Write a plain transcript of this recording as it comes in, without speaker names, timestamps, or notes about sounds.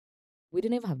We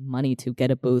didn't even have money to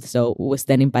get a booth, so we were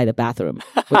standing by the bathroom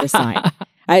with a sign.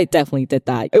 I definitely did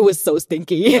that. It was so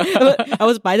stinky. I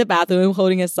was by the bathroom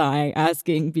holding a sign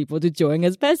asking people to join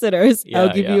as pet sitters.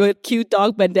 I'll give you a cute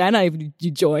dog bandana if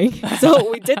you join. So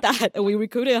we did that. And we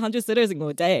recruited 100 sitters in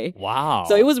a day. Wow.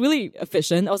 So it was really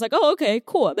efficient. I was like, oh, okay,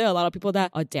 cool. There are a lot of people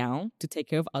that are down to take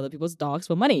care of other people's dogs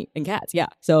for money and cats. Yeah.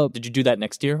 So did you do that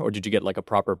next year or did you get like a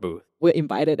proper booth? We're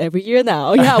invited every year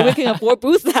now. Yeah, we can afford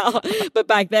booths now. But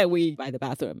back then, we buy the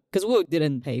bathroom because we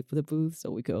didn't pay for the booth,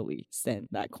 so we could only stand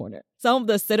that corner. Some of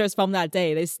the sitters from that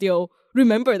day, they still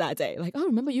remember that day. Like, oh,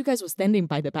 remember you guys were standing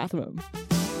by the bathroom.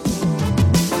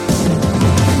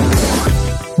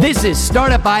 This is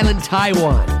Startup Island,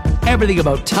 Taiwan. Everything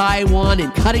about Taiwan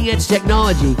and cutting-edge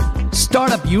technology,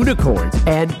 startup unicorns,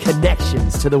 and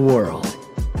connections to the world.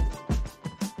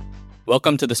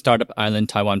 Welcome to the Startup Island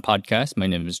Taiwan podcast. My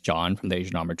name is John from the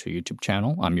Asianometer YouTube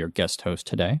channel. I'm your guest host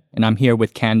today, and I'm here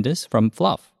with Candice from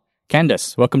Fluv.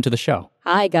 Candice, welcome to the show.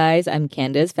 Hi, guys. I'm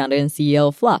Candice, founder and CEO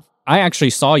of Fluv. I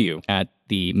actually saw you at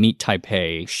the Meet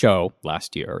Taipei show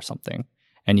last year or something,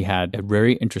 and you had a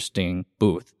very interesting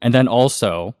booth. And then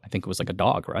also, I think it was like a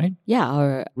dog, right? Yeah,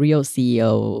 our real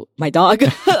CEO, my dog.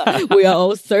 We are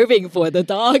all serving for the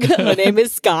dog. Her name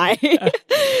is Sky.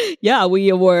 Yeah,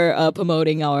 we were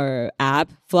promoting our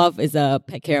app. Fluv is a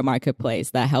pet care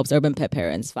marketplace that helps urban pet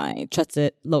parents find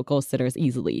trusted local sitters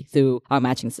easily through our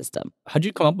matching system. How'd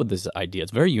you come up with this idea?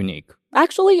 It's very unique.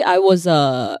 Actually, I was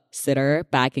a sitter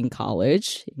back in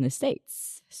college in the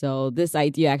States. So this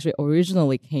idea actually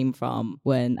originally came from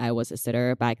when I was a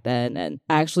sitter back then, and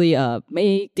I actually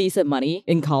made decent money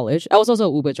in college. I was also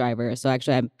an Uber driver, so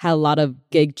actually I had a lot of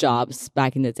gig jobs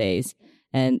back in the days,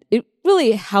 and it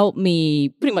really helped me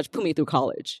pretty much put me through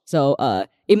college. So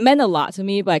it meant a lot to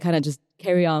me, but I kind of just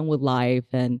carry on with life,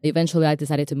 and eventually I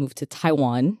decided to move to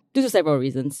Taiwan due to several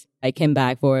reasons. I came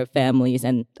back for families,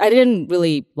 and I didn't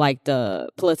really like the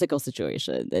political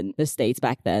situation in the States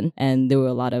back then, and there were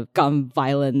a lot of gun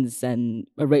violence and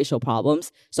racial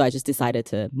problems, so I just decided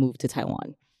to move to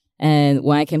Taiwan. And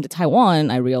when I came to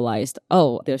Taiwan, I realized,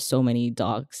 oh, there's so many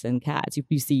dogs and cats.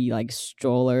 You see like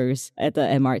strollers at the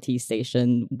MRT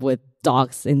station with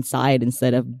dogs inside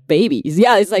instead of babies.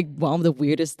 Yeah, it's like one of the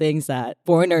weirdest things that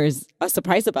foreigners are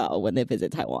surprised about when they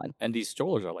visit Taiwan. And these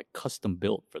strollers are like custom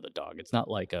built for the dog. It's not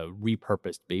like a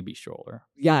repurposed baby stroller.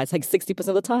 Yeah, it's like 60%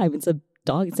 of the time it's a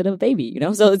dog instead of a baby, you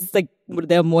know? So it's like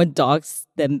there are more dogs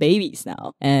than babies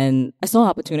now. And I saw an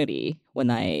opportunity when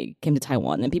I came to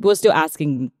Taiwan, and people were still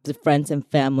asking the friends and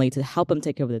family to help them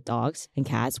take care of the dogs and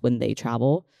cats when they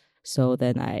travel. So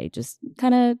then I just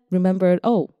kind of remembered,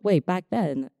 oh, wait, back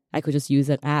then I could just use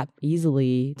an app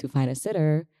easily to find a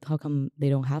sitter. How come they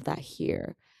don't have that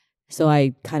here? So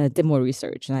I kind of did more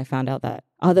research, and I found out that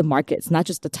other markets, not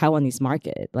just the Taiwanese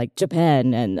market, like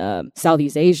Japan and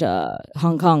Southeast Asia,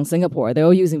 Hong Kong, Singapore, they're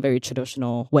all using very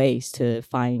traditional ways to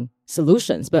find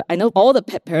solutions. But I know all the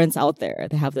pet parents out there,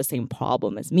 they have the same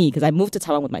problem as me because I moved to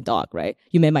Taiwan with my dog, right?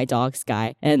 You met my dog,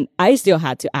 Sky. And I still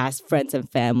had to ask friends and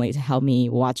family to help me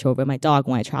watch over my dog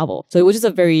when I travel. So it was just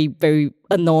a very, very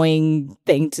annoying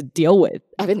thing to deal with.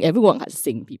 I think everyone has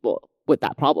seen people with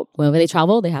that problem. Whenever they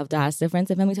travel, they have to ask their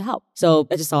friends and family to help. So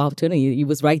I just saw opportunity. It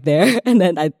was right there. And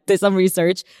then I did some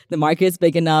research. The market is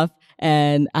big enough.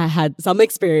 And I had some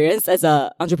experience as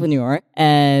an entrepreneur.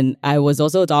 And I was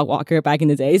also a dog walker back in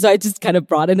the day. So I just kind of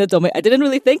brought in the domain. I didn't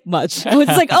really think much. I was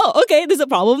just like, oh, okay, there's a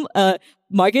problem.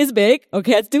 Market is big.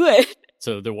 Okay, let's do it.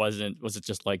 So was it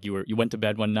just like you went to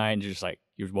bed one night and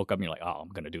you woke up and you're like, oh, I'm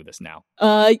going to do this now?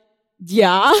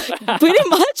 Yeah, pretty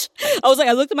much.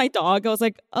 I looked at my dog. I was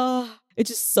like, it's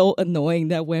just so annoying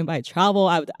that when I travel,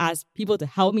 I would ask people to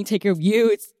help me take care of you.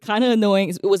 It's kind of annoying.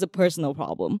 It was a personal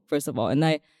problem, first of all. And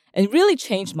it really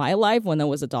changed my life when I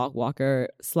was a dog walker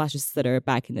 / sitter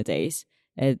back in the days.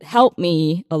 It helped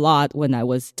me a lot when I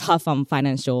was tough on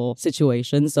financial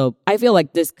situations. So I feel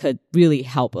like this could really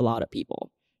help a lot of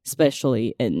people,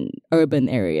 especially in urban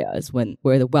areas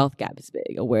where the wealth gap is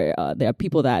big or where there are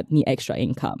people that need extra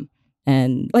income.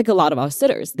 And like a lot of our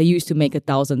sitters, they used to make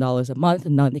 $1,000 a month,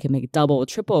 and now they can make double or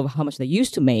triple of how much they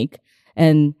used to make.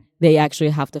 And they actually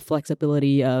have the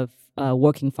flexibility of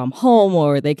working from home,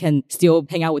 or they can still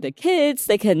hang out with their kids.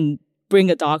 They can bring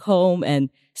a dog home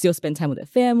and still spend time with their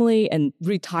family. And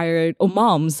retired or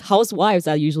moms, housewives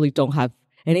that usually don't have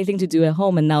anything to do at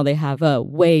home, and now they have a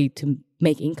way to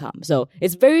make income. So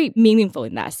it's very meaningful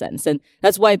in that sense. And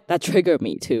that's why that triggered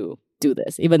me to do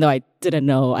this. Even though I didn't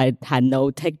know, I had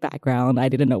no tech background, I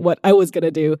didn't know what I was going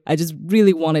to do. I just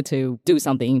really wanted to do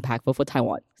something impactful for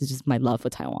Taiwan. It's just my love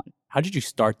for Taiwan. How did you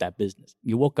start that business?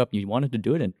 You woke up, you wanted to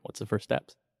do it, and what's the first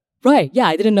steps? Right. Yeah.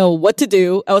 I didn't know what to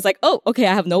do. I was like, oh, okay,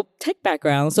 I have no tech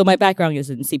background. So my background is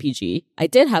in CPG. I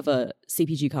did have a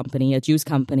CPG company, a juice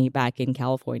company back in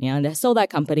California, and I sold that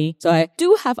company. So I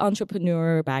do have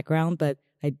entrepreneur background, but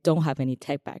I don't have any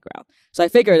tech background. So I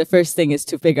figured the first thing is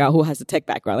to figure out who has a tech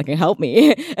background that can help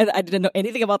me. And I didn't know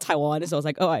anything about Taiwan. So I was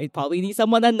like, oh, I probably need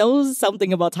someone that knows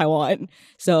something about Taiwan.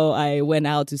 So I went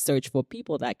out to search for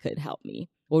people that could help me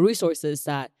or resources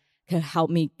that can help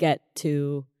me get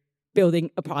to building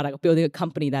a product, building a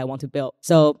company that I want to build.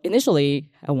 So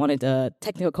initially, I wanted a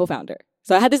technical co-founder.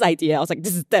 So I had this idea. I was like,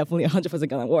 this is definitely 100%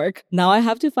 going to work. Now I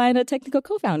have to find a technical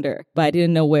co-founder, but I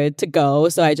didn't know where to go.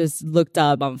 So I just looked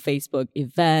up on Facebook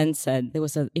events, and there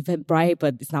was an Eventbrite,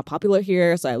 but it's not popular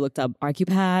here. So I looked up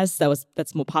ArcuPass.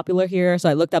 That's more popular here. So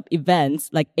I looked up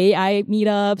events like AI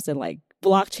meetups and like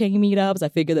blockchain meetups. I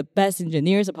figured the best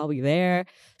engineers are probably there.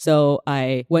 So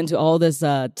I went to all these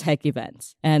tech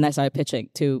events and I started pitching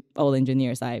to all the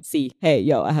engineers I see. Hey,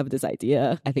 yo, I have this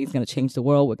idea. I think it's going to change the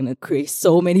world. We're going to create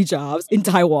so many jobs in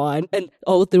Taiwan and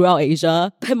all throughout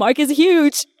Asia. The market is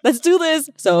huge. Let's do this.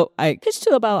 So I pitched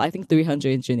to about, I think,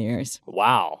 300 engineers.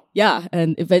 Wow. Yeah.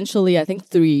 And eventually, I think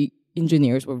 3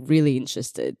 engineers were really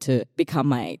interested to become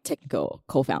my technical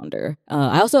co-founder.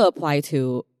 I also applied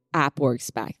to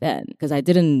AppWorks back then because I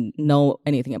didn't know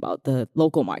anything about the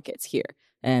local markets here.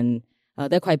 And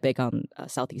they're quite big on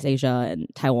Southeast Asia and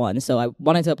Taiwan. So I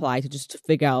wanted to apply to just to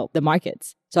figure out the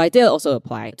markets. So I did also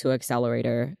apply to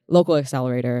local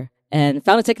accelerator, and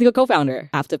found a technical co-founder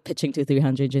after pitching to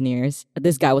 300 engineers.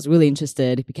 This guy was really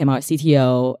interested. He became our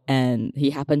CTO, and he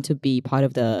happened to be part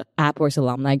of the AppWorks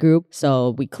alumni group.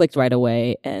 So we clicked right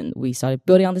away, and we started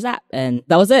building on this app, and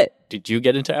that was it. Did you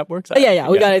get into AppWorks? Yeah,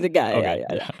 we got into it. Okay.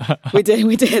 Yeah.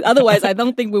 We did. Otherwise, I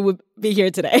don't think we would be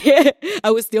here today.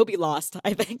 I would still be lost,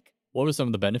 I think. What were some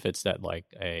of the benefits that like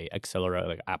a accelerator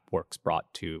like AppWorks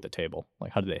brought to the table?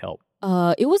 Like, how did they help?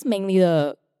 It was mainly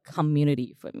the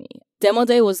community for me. Demo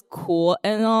day was cool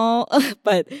and all,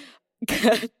 but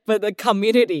the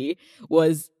community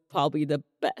was probably the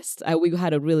best. We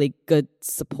had a really good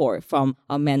support from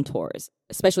our mentors,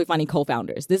 especially finding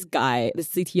co-founders. This guy, the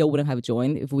CTO, wouldn't have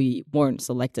joined if we weren't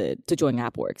selected to join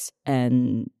AppWorks.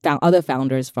 And other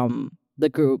founders from the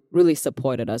group really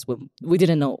supported us when we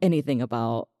didn't know anything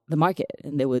about the market,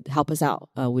 and they would help us out.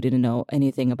 We didn't know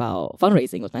anything about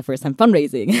fundraising. It was my first time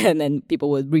fundraising, and then people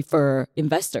would refer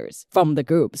investors from the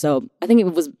group. So I think it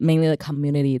was mainly the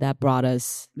community that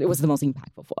it was the most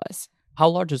impactful for us. How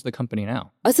large is the company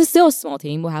now? It's still a small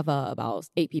team. We have about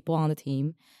 8 people on the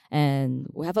team, and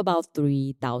we have about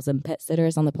 3,000 pet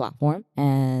sitters on the platform,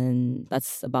 and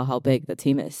that's about how big the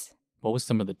team is. What was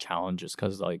some of the challenges?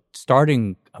 Because like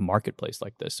starting a marketplace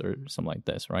like this or something like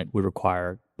this, right, would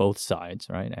require both sides,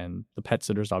 right? And the pet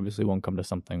sitters obviously won't come to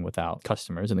something without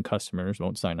customers, and the customers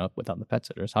won't sign up without the pet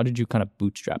sitters. How did you kind of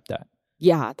bootstrap that?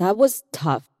 Yeah, that was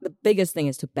tough. The biggest thing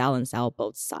is to balance out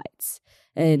both sides.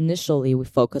 Initially, we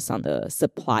focused on the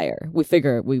supplier. We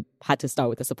figured we had to start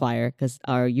with the supplier because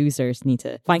our users need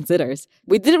to find sitters.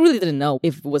 We didn't know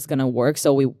if it was going to work.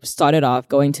 So we started off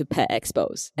going to pet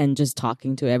expos and just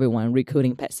talking to everyone,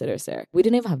 recruiting pet sitters there. We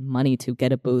didn't even have money to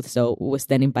get a booth. So we were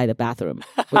standing by the bathroom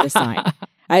with a sign.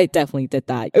 I definitely did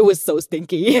that. It was so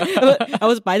stinky. I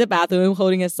was by the bathroom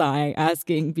holding a sign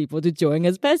asking people to join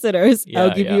as pet sitters.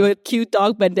 I'll give you a cute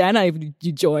dog bandana if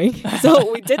you join.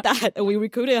 So we did that, and we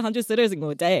recruited 100 sitters in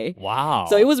a day. Wow.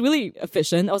 So it was really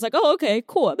efficient. I was like, oh, okay,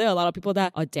 cool. There are a lot of people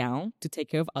that are down to take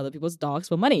care of other people's dogs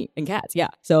for money and cats. Yeah.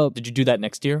 So did you do that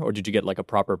next year, or did you get like a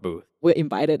proper booth? We're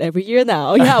invited every year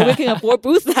now. Yeah, we can afford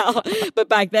booths now. But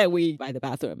back then, we buy the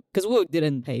bathroom because we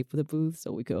didn't pay for the booth,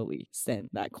 so we could only stand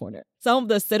that corner. Some of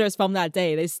the sitters from that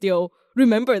day, they still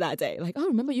remember that day. Like, oh,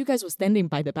 remember you guys were standing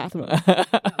by the bathroom.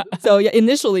 So yeah,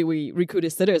 initially we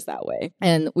recruited sitters that way.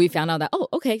 And we found out that, oh,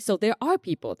 okay, so there are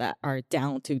people that are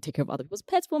down to take care of other people's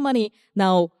pets for money.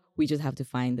 Now we just have to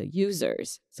find the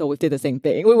users. So we did the same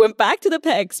thing. We went back to the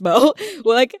pet expo.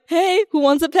 We're like, hey, who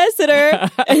wants a pet sitter?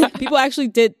 And people actually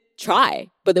did try,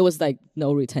 but there was like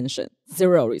no retention,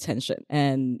 0 retention.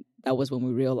 And that was when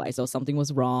we realized, something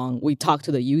was wrong. We talked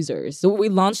to the users. So we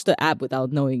launched the app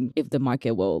without knowing if the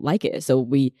market will like it. So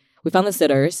we found the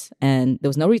sitters and there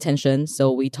was no retention.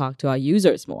 So we talked to our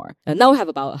users more. And now we have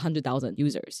about 100,000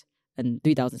 users and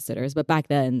 3,000 sitters. But back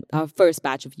then, our first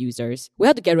batch of users, we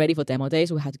had to get ready for demo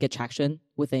days. We had to get traction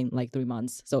within like 3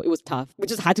 months. So it was tough. We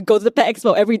just had to go to the pet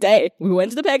expo every day. We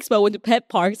went to the pet expo, went to pet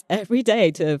parks every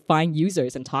day to find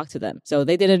users and talk to them. So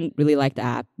they didn't really like the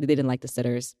app. They didn't like the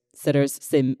sitters. Sitters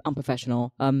seem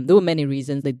unprofessional. There were many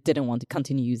reasons they didn't want to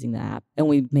continue using the app. And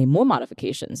we made more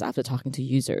modifications after talking to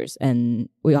users. And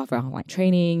we offer online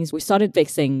trainings. We started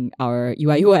fixing our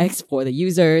UI UX for the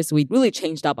users. We really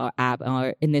changed up our app and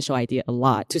our initial idea a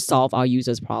lot to solve our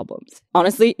users' problems.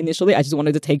 Honestly, initially, I just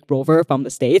wanted to take Rover from the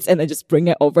States and then just bring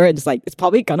it over and just like, it's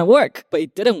probably gonna work. But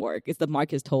it didn't work. The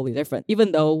market is totally different.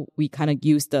 Even though we kind of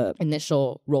used the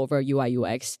initial Rover UI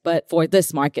UX, but for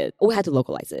this market, we had to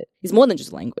localize it. It's more than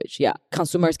just language. Yeah,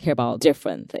 consumers care about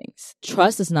different things.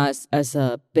 Trust is not as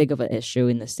big of an issue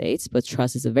in the States, but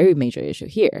trust is a very major issue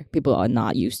here. People are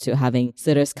not used to having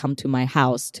sitters come to my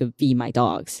house to feed my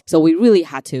dogs. So we really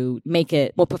had to make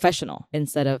it more professional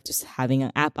instead of just having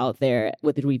an app out there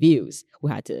with reviews.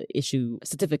 We had to issue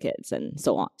certificates and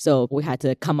so on. So we had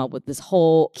to come up with this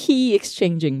whole key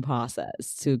exchanging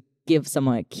process to give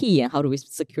someone a key and how do we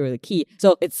secure the key.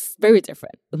 So it's very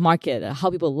different. The market, how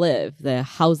people live, the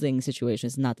housing situation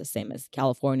is not the same as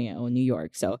California or New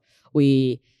York. So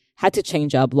we had to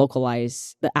change up,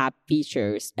 localize the app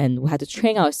features, and we had to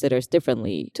train our sitters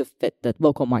differently to fit the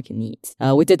local market needs.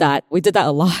 We did that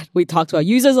a lot. We talked to our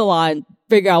users a lot and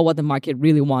figure out what the market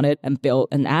really wanted and built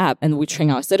an app. And we train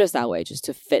our sitters that way just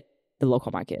to fit the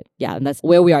local market. Yeah, and that's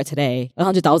where we are today,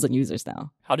 100,000 users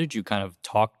now. How did you kind of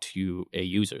talk to a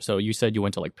user? So you said you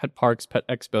went to like pet parks, pet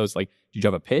expos. Like, did you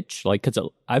have a pitch? Like, because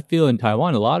I feel in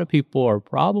Taiwan, a lot of people are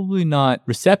probably not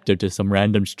receptive to some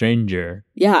random stranger.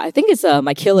 Yeah, I think it's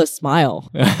my killer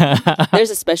smile. There's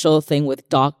a special thing with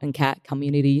dog and cat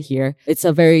community here. It's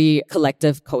a very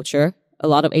collective culture. A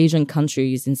lot of Asian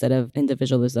countries, instead of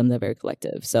individualism, they're very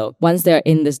collective. So once they're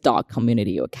in this dog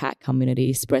community or cat community,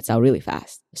 it spreads out really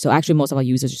fast. So actually, most of our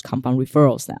users just come from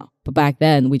referrals now. But back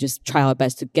then, we just try our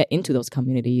best to get into those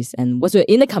communities. And once we're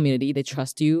in the community, they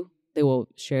trust you. They will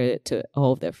share it to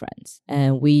all of their friends.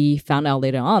 And we found out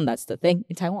later on that's the thing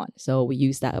in Taiwan. So we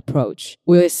use that approach.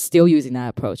 We're still using that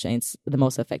approach, and it's the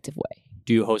most effective way.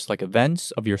 Do you host like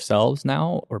events of yourselves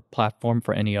now or platform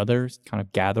for any other kind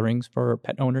of gatherings for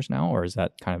pet owners now? Or is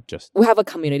that kind of just... We have a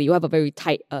community. We have a very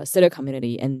tight sitter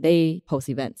community, and they host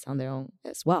events on their own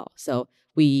as well. So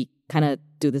we kind of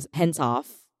do this hands off.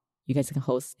 You guys can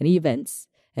host any events.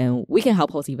 And we can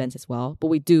help host events as well. But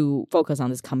we do focus on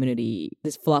this community,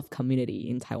 this Fluv community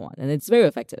in Taiwan. And it's very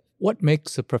effective. What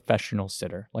makes a professional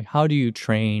sitter? Like, how do you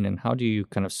train and how do you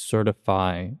kind of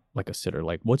certify like a sitter?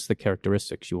 Like, what's the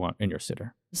characteristics you want in your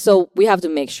sitter? So we have to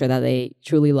make sure that they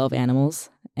truly love animals.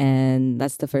 And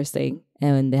that's the first thing.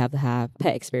 And they have to have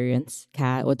pet experience,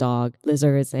 cat or dog,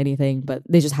 lizards, anything. But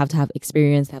they just have to have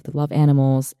experience. They have to love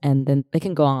animals. And then they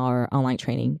can go on our online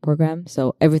training program.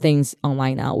 So everything's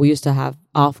online now. We used to have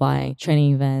offline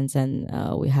training events and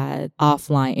we had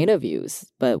offline interviews,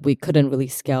 but we couldn't really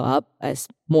scale up as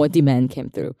more demand came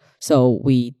through. So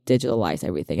we digitalized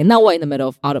everything. And now we're in the middle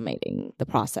of automating the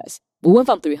process. We went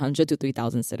from 300 to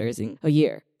 3,000 sitters in a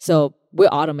year. So we're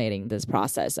automating this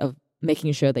process of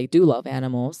making sure they do love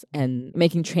animals and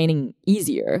making training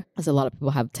easier, as a lot of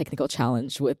people have technical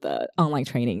challenge with online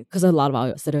training because a lot of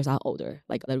our sitters are older,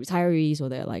 like they're retirees or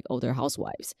they're like older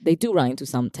housewives. They do run into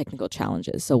some technical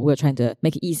challenges. So we're trying to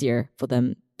make it easier for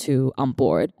them to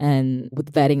onboard, and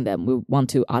with vetting them, we want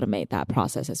to automate that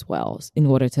process as well in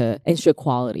order to ensure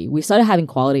quality. We started having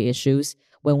quality issues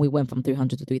when we went from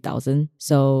 300 to 3,000.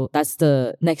 So that's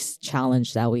the next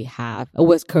challenge that we have.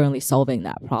 We're currently solving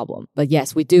that problem. But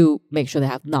yes, we do make sure they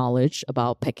have knowledge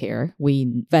about pet care.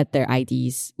 We vet their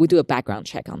IDs. We do a background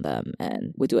check on them,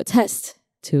 and we do a test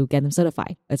to get them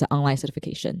certified. It's an online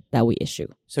certification that we issue.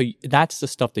 So that's the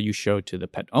stuff that you show to the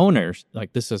pet owners.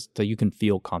 Like, this is so you can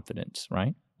feel confidence,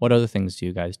 right? What other things do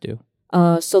you guys do?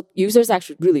 So users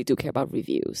actually really do care about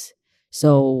reviews.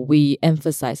 So we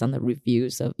emphasize on the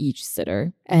reviews of each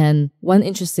sitter. And one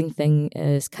interesting thing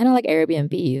is kind of like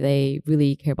Airbnb, they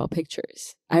really care about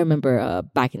pictures. I remember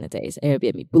back in the days,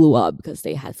 Airbnb blew up because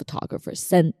they had photographers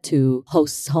sent to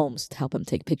hosts' homes to help them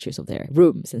take pictures of their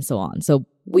rooms and so on. So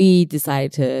we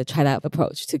decided to try that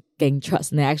approach to gain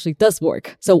trust, and it actually does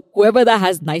work. So whoever that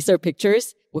has nicer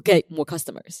pictures will get more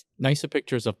customers. Nicer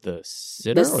pictures of the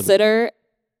sitter? Sitter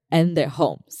and their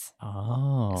homes.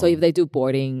 Oh. So if they do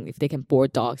boarding, if they can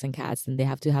board dogs and cats, then they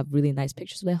have to have really nice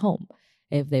pictures of their home.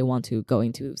 If they want to go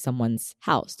into someone's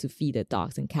house to feed the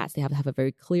dogs and cats, they have to have a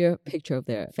very clear picture of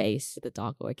their face, the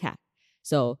dog or a cat.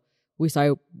 So we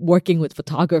started working with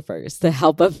photographers to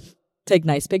help them take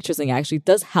nice pictures, and it actually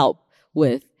does help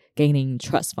with gaining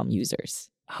trust from users.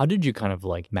 How did you kind of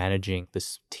like managing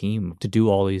this team to do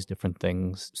all these different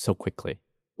things so quickly?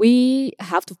 we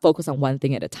have to focus on one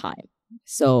thing at a time.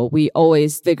 So we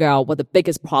always figure out what the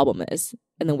biggest problem is,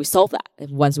 and then we solve that.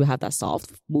 And once we have that solved,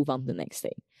 move on to the next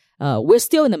thing. We're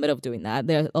still in the middle of doing that.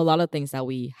 There are a lot of things that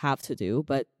we have to do,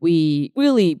 but we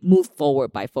really move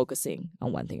forward by focusing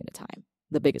on one thing at a time,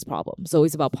 the biggest problem. So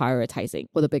it's about prioritizing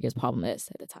what the biggest problem is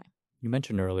at the time. You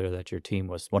mentioned earlier that your team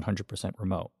was 100%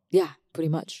 remote. Yeah, pretty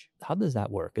much. How does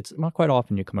that work? It's not quite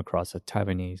often you come across a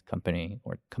Taiwanese company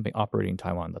or company operating in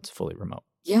Taiwan that's fully remote.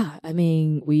 Yeah, I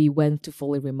mean, we went to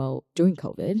fully remote during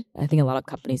COVID. I think a lot of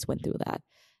companies went through that.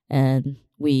 And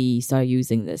we started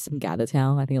using this in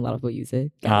GatherTown. I think a lot of people use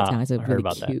it. GatherTown is a really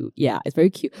cute. Yeah, it's very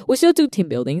cute. We still do team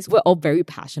buildings. We're all very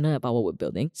passionate about what we're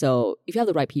building. So if you have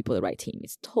the right people, the right team,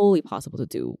 it's totally possible to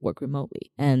do work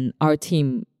remotely. And our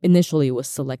team initially was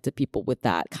selected people with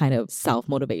that kind of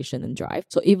self-motivation and drive.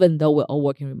 So even though we're all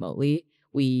working remotely,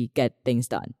 we get things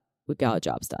done. We get our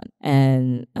jobs done.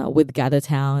 And with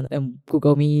GatherTown and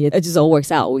Google Meet, it just all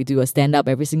works out. We do a stand-up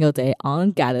every single day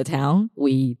on GatherTown.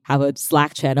 We have a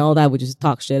Slack channel that we just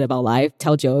talk shit about life,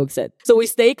 tell jokes. And so we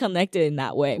stay connected in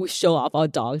that way. We show off our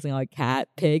dogs and our cat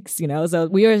pics, So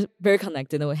we are very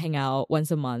connected, and we hang out once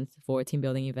a month for a team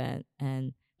building event.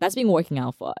 And that's been working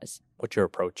out for us. What's your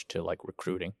approach to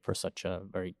recruiting for such a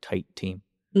very tight team?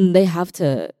 They have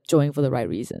to join for the right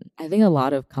reason. I think a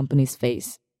lot of companies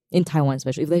face, in Taiwan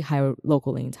especially, if they hire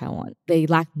locally in Taiwan, they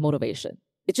lack motivation.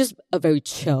 It's just a very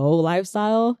chill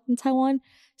lifestyle in Taiwan.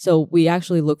 So we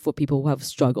actually look for people who have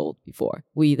struggled before.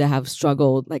 We that have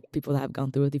struggled, like people that have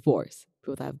gone through a divorce,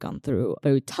 people that have gone through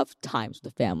very tough times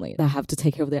with the family, that have to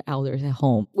take care of their elders at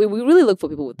home. We really look for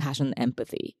people with passion and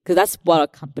empathy, because that's what our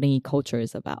company culture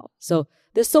is about. So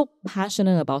they're so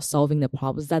passionate about solving the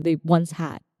problems that they once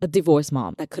had. A divorced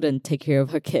mom that couldn't take care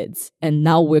of her kids, and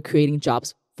now we're creating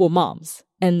jobs for moms.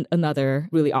 And another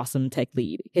really awesome tech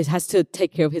lead. He has to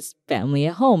take care of his family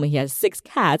at home. He has 6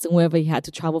 cats, and whenever he had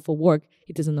to travel for work,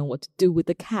 he doesn't know what to do with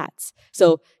the cats.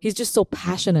 So he's just so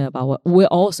passionate about what we're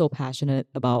all so passionate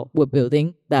about we're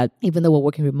building, that even though we're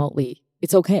working remotely,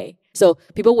 it's okay. So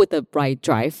people with the right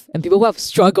drive and people who have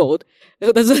struggled,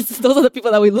 those are the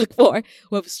people that we look for,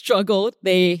 who have struggled.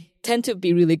 They tend to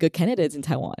be really good candidates in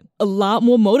Taiwan, a lot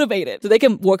more motivated, so they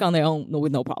can work on their own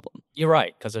with no problem. You're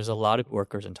right, because there's a lot of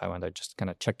workers in Taiwan that just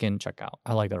kind of check in, check out.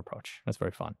 I like that approach. That's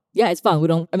very fun. Yeah, it's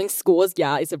fun. Schools,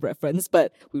 yeah, it's a reference,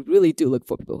 but we really do look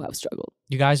for people who have struggled.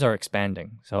 You guys are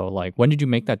expanding. So when did you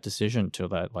make that decision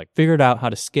to figured out how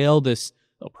to scale this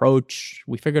approach?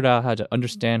 We figured out how to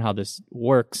understand how this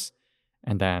works,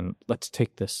 and then let's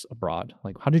take this abroad.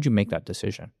 How did you make that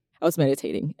decision? I was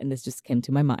meditating, and this just came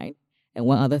to my mind. And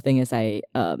one other thing is it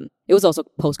was also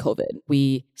post-COVID.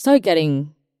 We started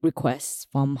getting requests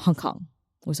from Hong Kong.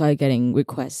 We started getting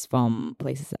requests from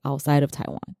places outside of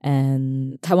Taiwan.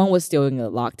 And Taiwan was still in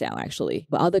a lockdown, actually.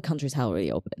 But other countries had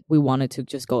already opened. We wanted to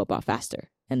just go about faster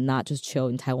and not just chill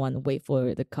in Taiwan and wait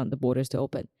for the borders to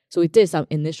open. So we did some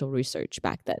initial research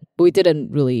back then, but we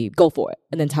didn't really go for it.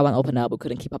 And then Taiwan opened up, we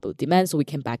couldn't keep up with demand, so we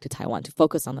came back to Taiwan to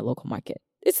focus on the local market.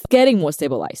 It's getting more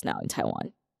stabilized now in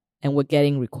Taiwan. And we're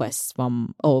getting requests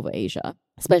from all over Asia,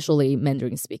 especially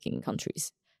Mandarin-speaking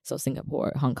countries. So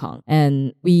Singapore, Hong Kong.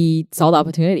 And we saw the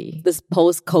opportunity. This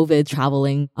post-COVID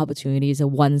traveling opportunity is a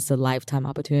once-a-lifetime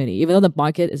opportunity. Even though the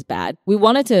market is bad, we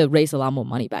wanted to raise a lot more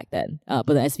money back then, but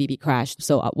the SVB crashed.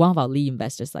 So one of our lead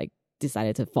investors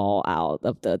decided to fall out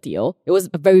of the deal. It was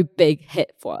a very big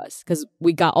hit for us because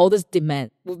we got all this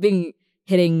demand. We've been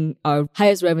hitting our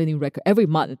highest revenue record every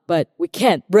month, but we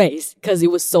can't raise because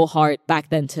it was so hard back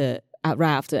then right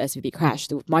after SVB crashed.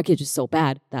 The market was just so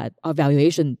bad that our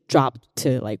valuation dropped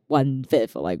to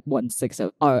 1/5 or 1/6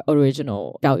 of our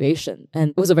original valuation. And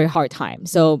it was a very hard time.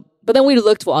 But then we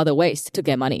looked for other ways to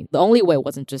get money. The only way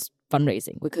wasn't just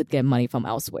fundraising. We could get money from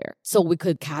elsewhere. So we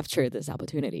could capture this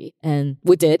opportunity. And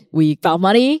we did. We found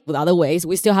money with other ways.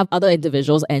 We still have other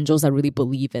individuals, angels that really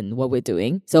believe in what we're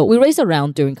doing. So we raised a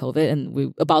round during COVID, and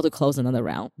we're about to close another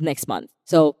round next month.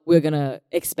 So we're going to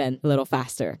expand a little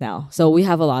faster now. So we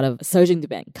have a lot of surging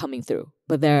demand coming through,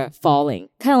 but they're falling.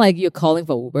 Kind of like you're calling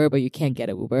for Uber, but you can't get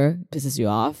an Uber. Pisses you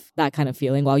off. That kind of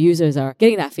feeling, while users are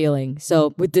getting that feeling.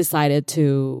 So we decided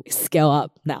to scale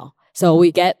up now. So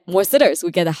we get more sitters.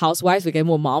 We get the housewives. We get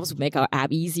more moms. We make our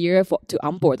app easier to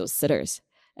onboard those sitters.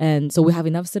 And so we have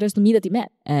enough sitters to meet the demand.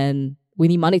 And we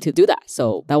need money to do that.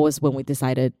 So that was when we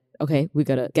decided, okay, we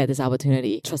got to get this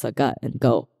opportunity, trust our gut, and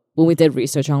go. when we did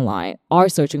research online, are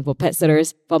searching for pet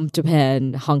sitters from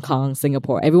Japan, Hong Kong,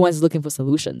 Singapore. Everyone's looking for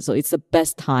solutions. So it's the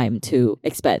best time to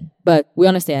expand. But we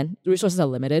understand the resources are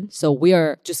limited. So we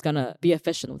are just going to be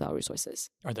efficient with our resources.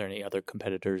 Are there any other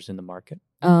competitors in the market?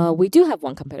 We do have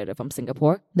one competitor from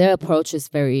Singapore. Their approach is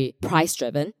very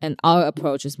price-driven, and our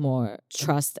approach is more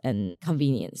trust and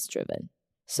convenience-driven.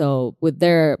 So with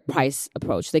their price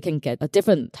approach, they can get a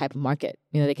different type of market.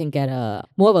 They can get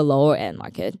more of a lower end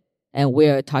market. And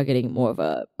we're targeting more of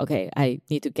okay, I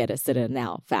need to get a sitter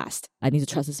now, fast. I need to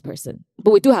trust this person.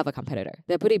 But we do have a competitor.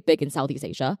 They're pretty big in Southeast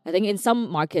Asia. I think in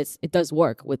some markets, it does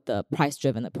work with the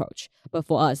price-driven approach. But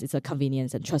for us, it's a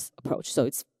convenience and trust approach. So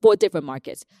it's for different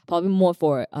markets, probably more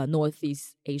for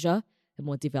Northeast Asia and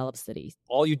more developed cities.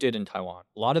 All you did in Taiwan,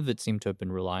 a lot of it seemed to have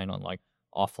been relying on like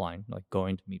offline, like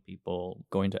going to meet people,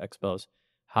 going to expos.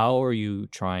 How are you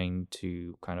trying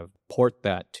to kind of port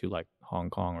that to like Hong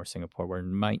Kong or Singapore, where you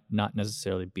might not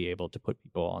necessarily be able to put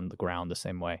people on the ground the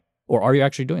same way? Or are you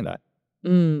actually doing that?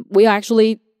 We are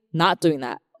actually not doing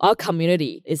that. Our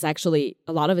community is actually,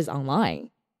 a lot of it is online,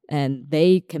 and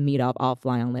they can meet up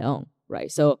offline on their own, right?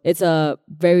 So it's a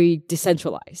very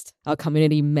decentralized. Our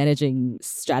community managing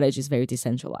strategy is very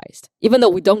decentralized. Even though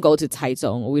we don't go to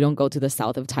Taichung, or we don't go to the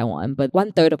south of Taiwan, but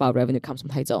 1/3 of our revenue comes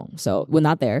from Taichung. So we're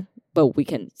not there, but we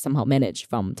can somehow manage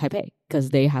from Taipei because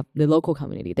they have the local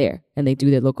community there and they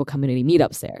do their local community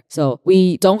meetups there. So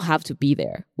we don't have to be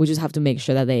there. We just have to make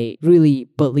sure that they really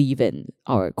believe in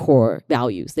our core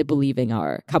values. They believe in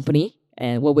our company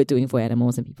and what we're doing for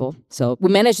animals and people. So we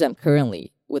manage them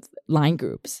currently with Line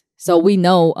groups. So we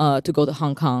know to go to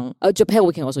Hong Kong, Japan,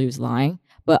 we can also use Line.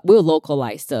 But we'll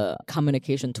localize the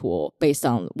communication tool based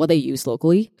on what they use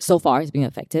locally. So far, it's been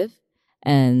effective.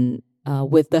 And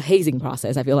with the hazing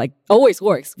process, I feel like always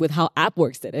works with how app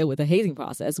works did it. With the hazing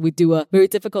process, we do a very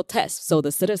difficult test so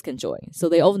the sitters can join. So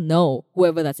they all know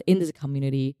whoever that's in this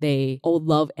community, they all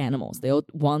love animals. They all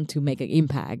want to make an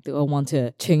impact. They all want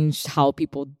to change how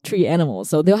people treat animals.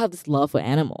 So they'll have this love for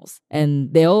animals.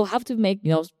 And they all have to make,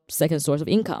 second source of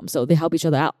income. So they help each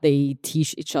other out. They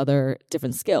teach each other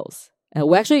different skills.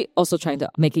 We're actually also trying to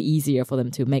make it easier for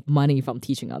them to make money from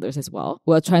teaching others as well.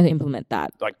 We're trying to implement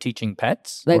that. Like teaching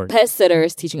pets? Like pet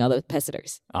sitters teaching other pet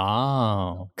sitters.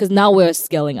 Oh. Because now we're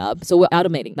scaling up. So we're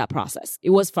automating that process.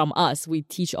 It was from us. We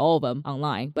teach all of them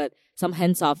online. But some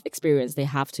hands-off experience, they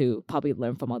have to probably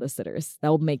learn from other sitters. That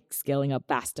will make scaling up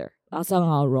faster. That's on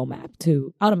our roadmap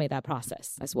to automate that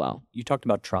process as well. You talked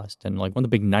about trust, and like one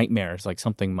of the big nightmares, like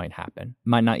something might happen.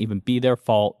 Might not even be their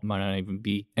fault, might not even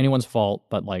be anyone's fault,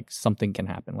 but like something can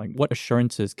happen. Like what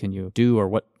assurances can you do, or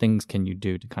what things can you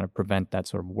do to kind of prevent that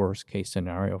sort of worst case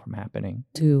scenario from happening?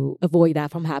 To avoid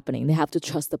that from happening, they have to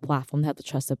trust the platform, they have to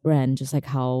trust the brand, just like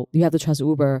how you have to trust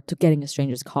Uber to getting a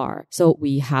stranger's car. So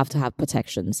we have to have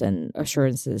protections and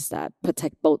assurances that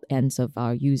protect both ends of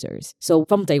our users. So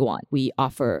from day one, we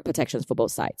offer protections for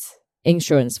both sides.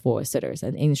 Insurance for sitters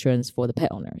and insurance for the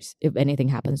pet owners. If anything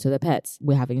happens to the pets,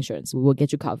 we have insurance. We will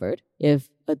get you covered. If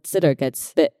a sitter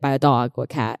gets bit by a dog or a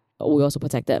cat, we also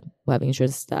protect them. We have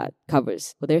insurance that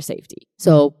covers for their safety.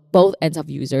 So both ends of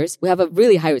users, we have a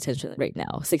really high retention rate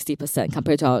now, 60%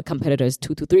 compared to our competitors,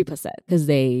 2 to 3%, because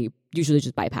they usually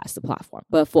just bypass the platform.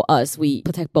 But for us, we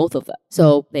protect both of them.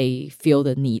 So they feel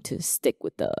the need to stick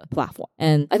with the platform.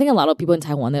 And I think a lot of people in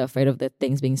Taiwan, they're afraid of the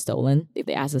things being stolen. If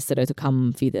they ask a sitter to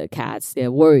come feed the cats,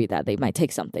 they're worried that they might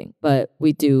take something. But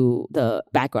we do the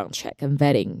background check and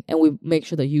vetting, and we make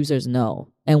sure the users know.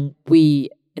 And we,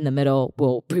 in the middle,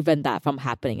 will prevent that from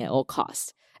happening at all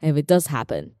costs. And if it does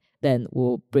happen, then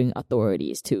we'll bring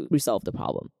authorities to resolve the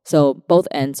problem. So both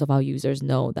ends of our users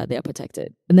know that they are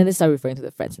protected. And then they start referring to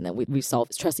their friends, and then we resolve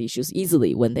trust issues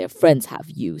easily when their friends have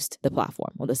used the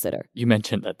platform or the sitter. You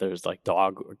mentioned that there's like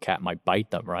dog or cat might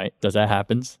bite them, right? Does that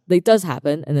happen? It does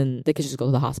happen, and then they can just go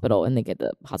to the hospital and they get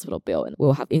the hospital bill, and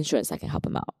we'll have insurance that can help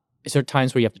them out. Is there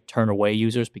times where you have to turn away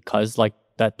users because like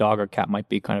that dog or cat might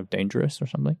be kind of dangerous or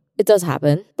something? It does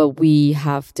happen, but we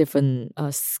have different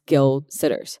skilled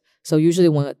sitters. So usually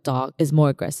when a dog is more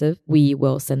aggressive, we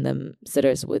will send them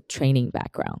sitters with training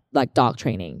background, like dog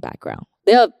training background.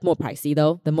 They are more pricey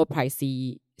though. The more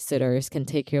pricey sitters can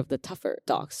take care of the tougher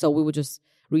dogs. So we would just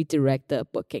redirect the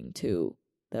booking to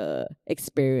the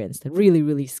experienced, really,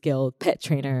 really skilled pet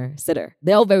trainer sitter.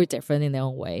 They're all very different in their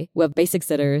own way. We have basic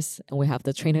sitters, and we have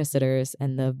the trainer sitters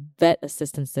and the vet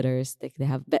assistant sitters. They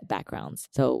have vet backgrounds.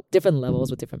 So different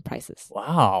levels with different prices.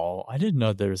 Wow. I didn't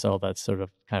know there's all that sort of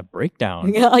kind of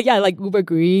breakdown. Yeah, like Uber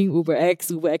Green, Uber X,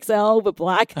 Uber XL, Uber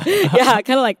Black. Yeah,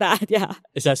 kind of like that. Yeah.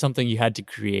 Is that something you had to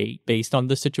create based on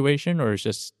the situation, or is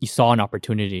just you saw an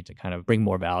opportunity to kind of bring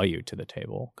more value to the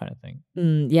table kind of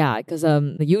thing? Yeah, because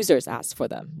the users asked for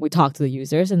them. them. We talk to the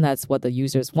users, and that's what the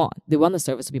users want. They want the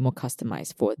service to be more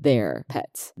customized for their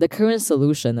pets. The current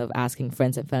solution of asking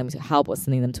friends and family to help or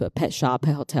sending them to a pet shop,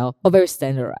 pet hotel, are very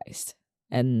standardized.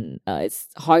 And it's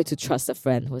hard to trust a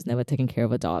friend who has never taken care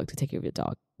of a dog to take care of your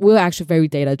dog. We're actually very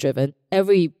data driven.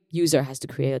 Every user has to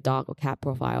create a dog or cat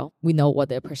profile. We know what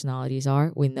their personalities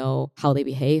are. We know how they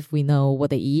behave. We know what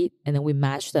they eat. And then we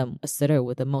match them a sitter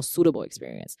with the most suitable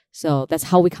experience. So that's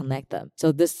how we connect them.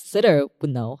 So this sitter would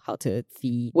know how to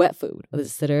feed wet food. Or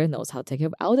this sitter knows how to take care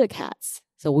of older cats.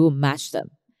 So we will match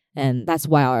them. And that's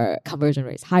why our conversion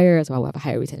rate is higher. That's why we have a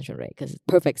higher retention rate, because it's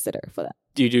perfect sitter for them.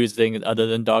 Do you do things other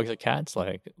than dogs or cats,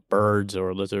 like birds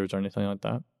or lizards or anything like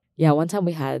that? Yeah, one time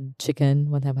we had chicken,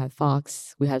 one time we had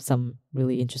fox. We had some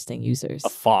really interesting users. A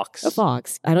fox? A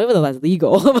fox. I don't even know if that's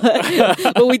legal,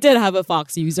 but we did have a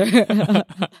fox user.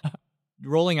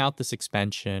 Rolling out this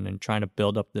expansion and trying to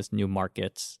build up this new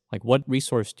markets, like what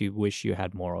resource do you wish you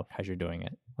had more of as you're doing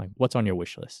it? Like what's on your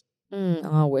wish list?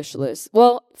 Our wish list.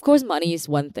 Well, of course, money is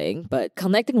one thing, but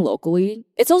connecting locally,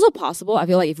 it's also possible. I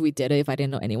feel like if we did it, if I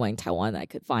didn't know anyone in Taiwan, I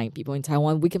could find people in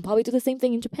Taiwan. We can probably do the same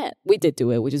thing in Japan. We did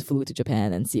do it. We just flew to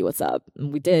Japan and see what's up.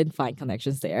 And we did find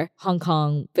connections there. Hong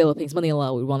Kong, Philippines,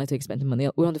 Manila, we wanted to expand to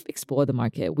Manila. We wanted to explore the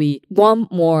market. We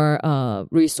want more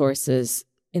resources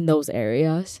in those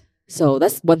areas. So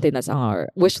that's one thing that's on our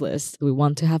wish list. We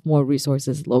want to have more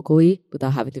resources locally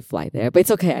without having to fly there. But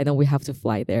it's okay. I know we have to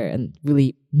fly there and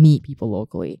really meet people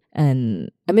locally. And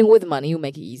I mean, with money, you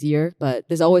make it easier, but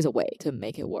there's always a way to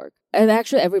make it work. And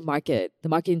actually, every market, the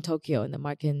market in Tokyo and the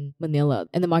market in Manila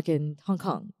and the market in Hong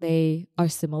Kong, they are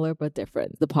similar but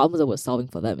different. The problems that we're solving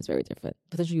for them is very different.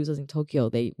 Potential users in Tokyo,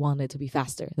 they want it to be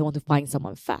faster. They want to find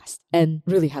someone fast and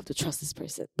really have to trust this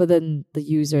person. But then the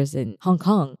users in Hong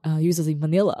Kong, users in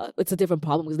Manila, it's a different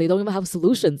problem because they don't even have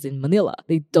solutions in Manila.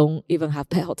 They don't even have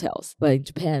pet hotels. But in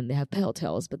Japan, they have pet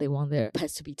hotels, but they want their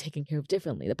pets to be taken care of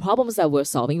differently. The problems that we're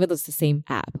solving, even though it's the same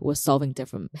app, we're solving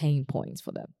different pain points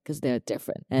for them because they're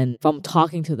different. And from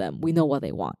talking to them, we know what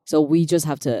they want. So we just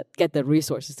have to get the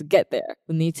resources to get there.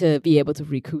 We need to be able to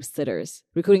recruit sitters.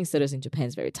 Recruiting sitters in Japan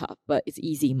is very tough, but it's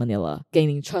easy in Manila.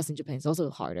 Gaining trust in Japan is also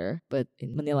harder, but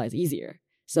in Manila it's easier.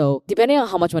 So depending on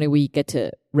how much money we get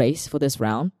to raise for this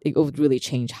round, it would really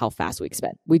change how fast we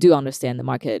expand. We do understand the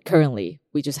market currently.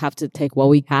 We just have to take what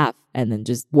we have and then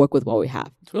just work with what we have.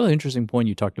 It's a really interesting point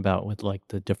you talked about with like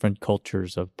the different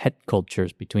cultures of pet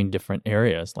cultures between different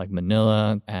areas, like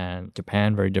Manila and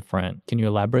Japan, very different. Can you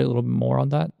elaborate a little bit more on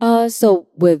that? So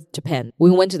with Japan,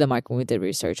 we went to the market when we did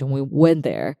research, and we went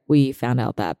there. We found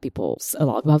out that a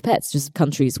lot of people have pets, just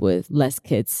countries with less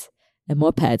kids and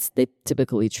more pets, they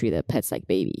typically treat their pets like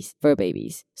babies, fur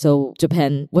babies. So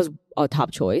Japan was our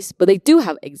top choice, but they do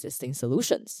have existing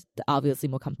solutions. They're obviously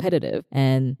more competitive,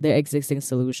 and their existing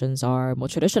solutions are more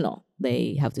traditional.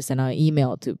 They have to send out an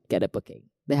email to get a booking.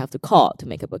 They have to call to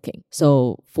make a booking.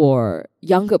 So for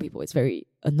younger people, it's very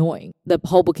annoying. The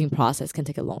whole booking process can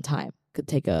take a long time. Could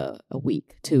take a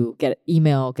week to get an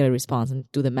email, get a response, and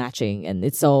do the matching. And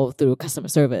it's all through customer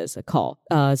service, a call.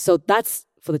 So that's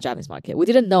for the Japanese market. We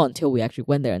didn't know until we actually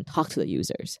went there and talked to the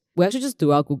users. We actually just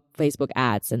threw out Facebook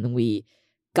ads, and then we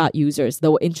got users that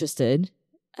were interested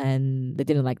and they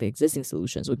didn't like the existing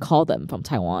solutions. We called them from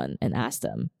Taiwan and asked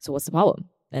them, so what's the problem?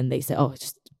 And they said, oh,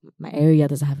 just my area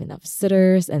doesn't have enough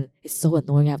sitters and it's so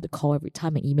annoying. I have to call every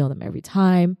time and email them every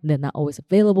time. They're not always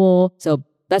available. So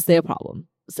that's their problem.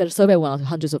 So the survey went out to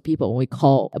hundreds of people, and we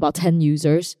called about 10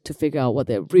 users to figure out what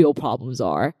their real problems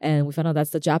are. And we found out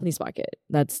that's the Japanese market.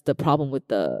 That's the problem with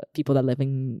the people that live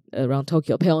around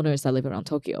Tokyo, pet owners that live around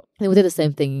Tokyo. And we did the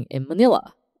same thing in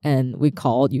Manila. And we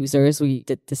called users, we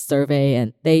did this survey,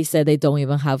 and they said they don't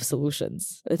even have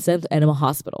solutions. They sent to animal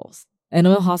hospitals.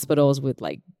 Animal hospitals with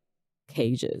like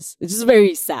cages. It's just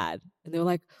very sad. And they were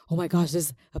like, oh my gosh,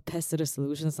 there's a pet sitter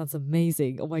solution. It sounds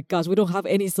amazing. Oh my gosh, we don't have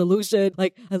any solution.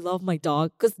 Like, I love my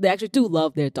dog. Because they actually do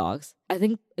love their dogs. I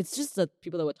think it's just the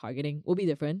people that we're targeting will be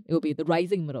different. It will be the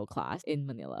rising middle class in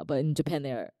Manila. But in Japan,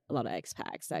 there are a lot of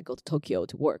expats that go to Tokyo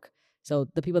to work. So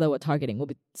the people that we're targeting will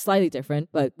be slightly different.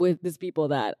 But with these people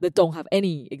that don't have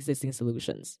any existing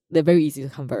solutions, they're very easy to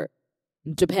convert.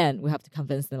 In Japan, we have to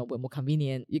convince them we're more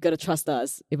convenient. You got to trust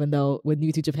us, even though we're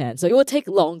new to Japan. So it will take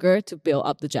longer to build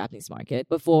up the Japanese market.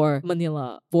 But for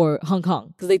Manila, for Hong Kong,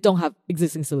 because they don't have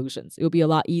existing solutions, it will be a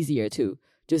lot easier to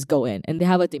just go in. And they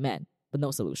have a demand. but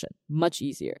no solution. Much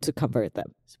easier to convert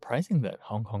them. Surprising that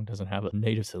Hong Kong doesn't have a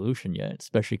native solution yet,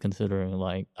 especially considering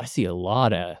like I see a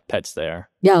lot of pets there.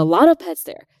 Yeah, a lot of pets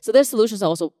there. So their solutions are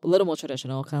also a little more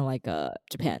traditional, kind of like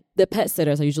Japan. The pet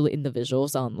sitters are usually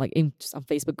individuals on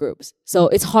Facebook groups. So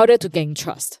it's harder to gain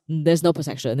trust. There's no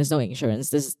protection. There's no insurance.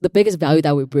 The biggest value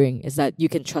that we bring is that you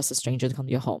can trust a stranger to come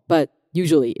to your home. But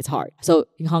usually it's hard. So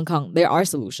in Hong Kong, there are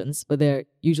solutions, but they're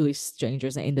usually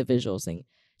strangers and individuals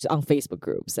on Facebook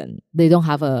groups, and they don't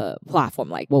have a platform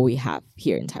like what we have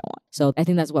here in Taiwan. So I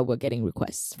think that's why we're getting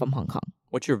requests from Hong Kong.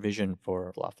 What's your vision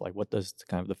for Fluv? Like, what does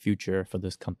kind of the future for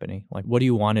this company? Like, what do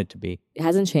you want it to be? It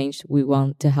hasn't changed. We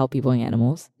want to help people and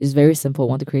animals. It's very simple. We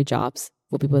want to create jobs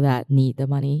for people that need the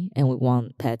money, and we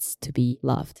want pets to be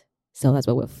loved. So that's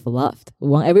why we're fluffed. We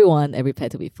want every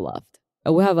pet to be fluffed.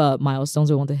 We have milestones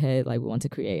we want to hit. Like we want to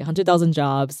create 100,000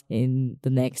 jobs in the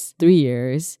next 3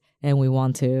 years. And we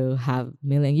want to have 1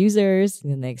 million users in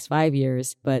the next 5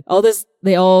 years. But all this,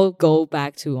 they all go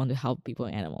back to want to help people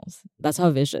and animals. That's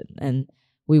our vision. And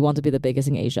we want to be the biggest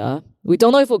in Asia. We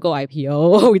don't know if we'll go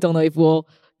IPO. We don't know if we'll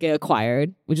get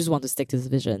acquired. We just want to stick to this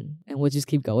vision. And we'll just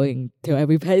keep going till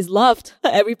every pet is loved.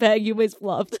 Every pet human is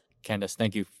loved. Candace,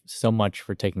 thank you so much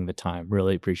for taking the time.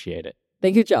 Really appreciate it.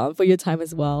 Thank you, John, for your time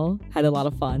as well. Had a lot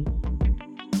of fun.